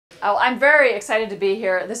Oh, I'm very excited to be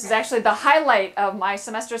here. This is actually the highlight of my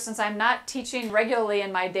semester since I'm not teaching regularly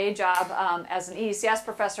in my day job as an ECS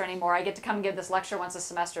professor anymore. I get to come and give this lecture once a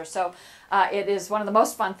semester. So it is one of the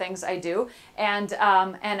most fun things I do. And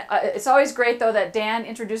it's always great, though, that Dan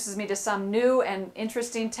introduces me to some new and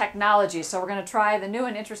interesting technology. So we're going to try the new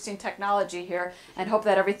and interesting technology here and hope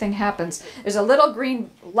that everything happens. There's a little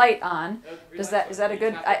green light on. Is that a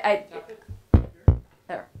good...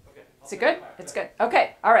 There. Is it good? It's good.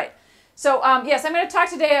 Okay. All right. So yes, I'm going to talk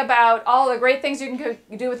today about all the great things you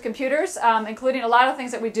can do with computers, including a lot of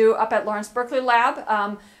things that we do up at Lawrence Berkeley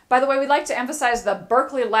Lab. By the way, we'd like to emphasize the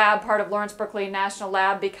Berkeley Lab part of Lawrence Berkeley National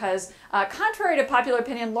Lab because contrary to popular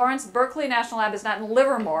opinion, Lawrence Berkeley National Lab is not in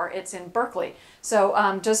Livermore, it's in Berkeley.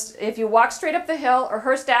 So just if you walk straight up the hill or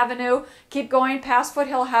Hearst Avenue, keep going past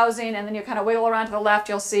Foothill Housing, and then you kind of wiggle around to the left,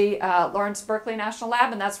 you'll see Lawrence Berkeley National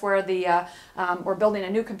Lab, and that's where we're building a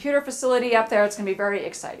new computer facility up there. It's going to be very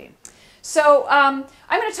exciting. So I'm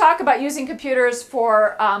going to talk about using computers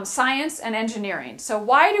for science and engineering. So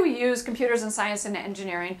why do we use computers in science and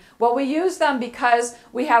engineering? Well, we use them because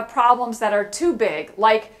we have problems that are too big,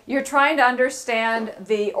 like you're trying to understand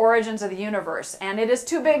the origins of the universe, and it is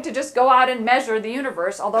too big to just go out and measure the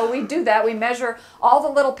universe. Although we do that, we measure all the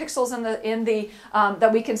little pixels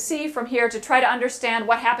that we can see from here to try to understand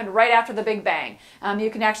what happened right after the Big Bang.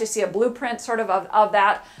 You can actually see a blueprint sort of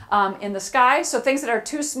that in the sky. So things that are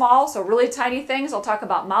too small, so really tiny things. I'll talk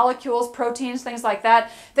about molecules, proteins, things like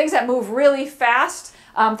that. Things that move really fast,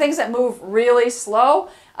 things that move really slow,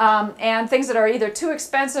 and things that are either too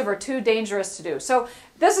expensive or too dangerous to do. So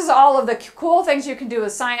this is all of the cool things you can do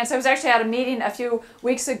with science. I was actually at a meeting a few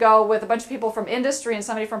weeks ago with a bunch of people from industry, and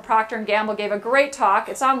somebody from Procter & Gamble gave a great talk.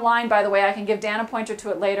 It's online, by the way. I can give Dan a pointer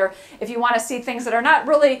to it later if you want to see things that are not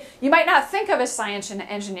really, you might not think of as science and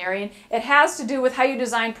engineering. It has to do with how you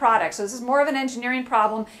design products. So this is more of an engineering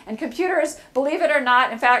problem, and computers, believe it or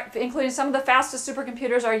not, in fact, including some of the fastest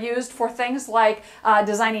supercomputers, are used for things like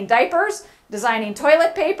designing diapers, designing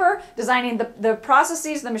toilet paper, designing the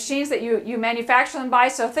processes, the machines that you manufacture them by.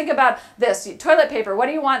 So think about this, toilet paper. What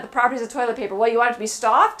do you want the properties of toilet paper? Well, you want it to be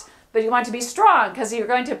soft, but you want it to be strong because you're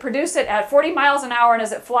going to produce it at 40 miles an hour, and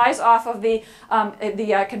as it flies off of the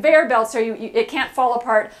conveyor belt, so it can't fall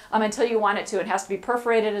apart until you want it to. It has to be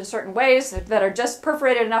perforated in certain ways that are just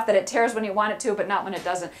perforated enough that it tears when you want it to, but not when it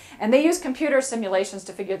doesn't. And they use computer simulations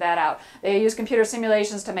to figure that out. They use computer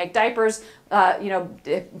simulations to make diapers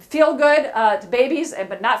feel good to babies,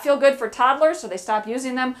 but not feel good for toddlers, so they stop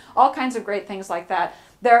using them. All kinds of great things like that.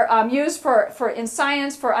 They're used in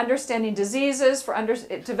science for understanding diseases, for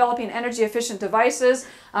developing energy-efficient devices,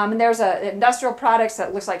 and there's industrial products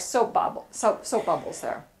that looks like soap bubbles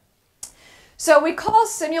there. So we call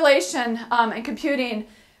simulation and computing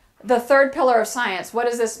the third pillar of science. What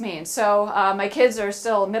does this mean? So my kids are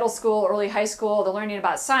still middle school, early high school. They're learning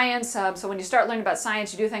about science. So when you start learning about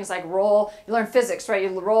science, you do things like roll. You learn physics, right?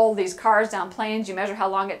 You roll these cars down planes. You measure how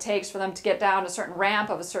long it takes for them to get down a certain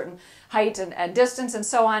ramp of a certain height and distance and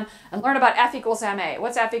so on, and learn about F equals ma.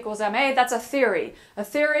 What's F equals ma? That's a theory. A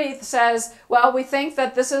theory says, well, we think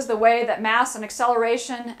that this is the way that mass and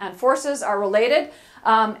acceleration and forces are related.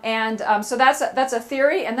 So that's a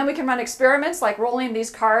theory, and then we can run experiments like rolling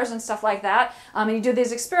these cars and stuff like that, and you do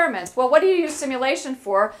these experiments. Well, what do you use simulation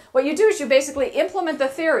for? What you do is you basically implement the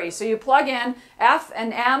theory. So you plug in F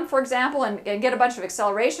and M, for example, and get a bunch of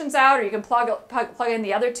accelerations out, or you can plug in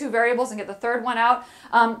the other two variables and get the third one out,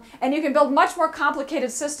 and you can build much more complicated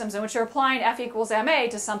systems in which you're applying F equals ma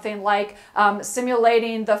to something like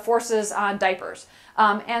simulating the forces on diapers.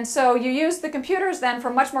 And so you use the computers then for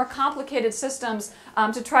much more complicated systems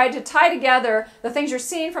to try to tie together the things you're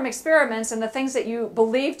seeing from experiments and the things that you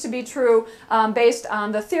believe to be true based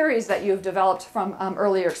on the theories that you've developed from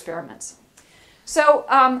earlier experiments. So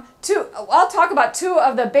I'll talk about two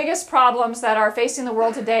of the biggest problems that are facing the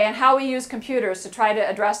world today and how we use computers to try to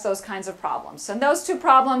address those kinds of problems. And those two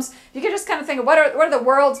problems, you can just kind of think of what are the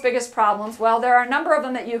world's biggest problems. Well, there are a number of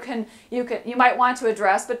them that you might want to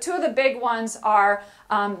address, but two of the big ones are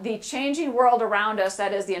the changing world around us,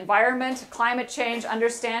 that is the environment, climate change,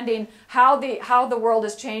 understanding how the world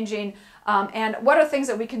is changing, and what are things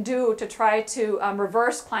that we can do to try to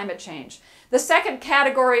reverse climate change. The second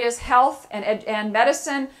category is health and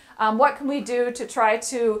medicine. What can we do to try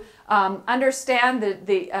to understand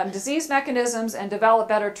the disease mechanisms and develop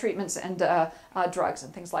better treatments and drugs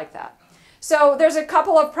and things like that. So there's a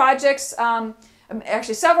couple of projects,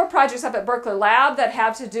 actually several projects up at Berkeley Lab that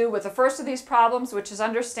have to do with the first of these problems, which is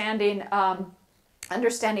understanding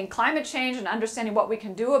understanding climate change and understanding what we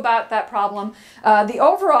can do about that problem. The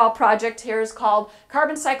overall project here is called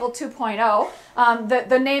Carbon Cycle 2.0.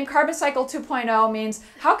 The name Carbon Cycle 2.0 means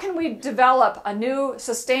how can we develop a new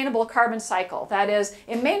sustainable carbon cycle? That is,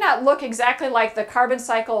 it may not look exactly like the carbon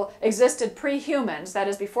cycle existed pre-humans, that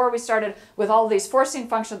is before we started with all these forcing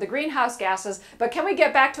functions of the greenhouse gases, but can we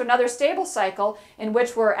get back to another stable cycle in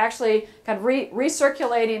which we're actually kind of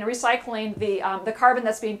recirculating and recycling the carbon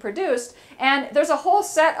that's being produced? And there's a whole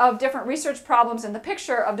set of different research problems in the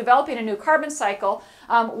picture of developing a new carbon cycle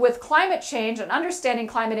with climate change and understanding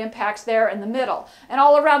climate impacts there in the middle. And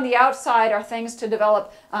all around the outside are things to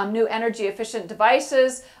develop new energy efficient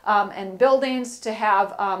devices and buildings to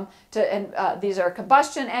have, these are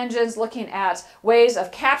combustion engines looking at ways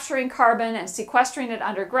of capturing carbon and sequestering it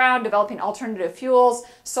underground, developing alternative fuels,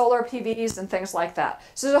 solar PVs and things like that.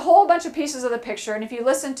 So there's a whole bunch of pieces of the picture, and if you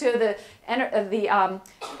listen to the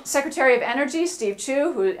Secretary of Energy, Steve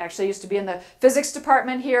Chu, who actually used to be in the physics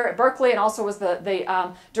department here at Berkeley and also was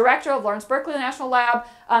the director of Lawrence Berkeley National Lab,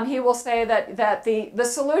 he will say that the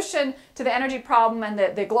solution to the energy problem and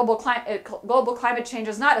the global climate change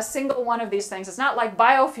is not a single one of these things. It's not like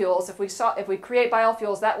biofuels. If we create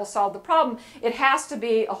biofuels, that will solve the problem. It has to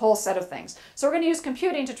be a whole set of things. So we're going to use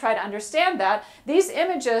computing to try to understand that. These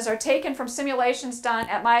images are taken from simulations done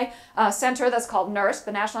at my center that's called NERSC,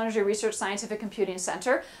 the National Energy Research Scientific Computing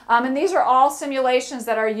Center. And these are all simulations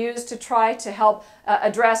that are used to try to help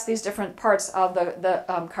address these different parts of the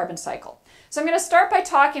carbon cycle. So I'm going to start by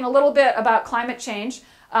talking a little bit about climate change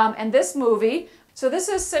and this movie. So this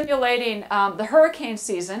is simulating the hurricane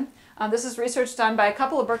season. This is research done by a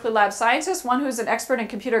couple of Berkeley Lab scientists, one who's an expert in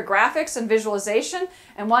computer graphics and visualization,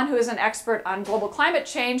 and one who is an expert on global climate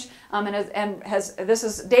change. This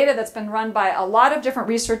is data that's been run by a lot of different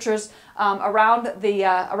researchers around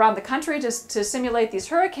the country to simulate these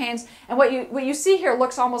hurricanes. And what you see here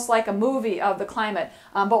looks almost like a movie of the climate,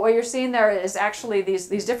 but what you're seeing there is actually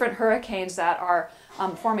these different hurricanes that are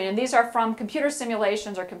forming, and these are from computer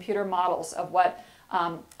simulations or computer models of what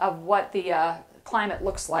the climate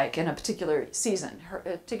looks like in a particular season,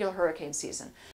 a particular hurricane season.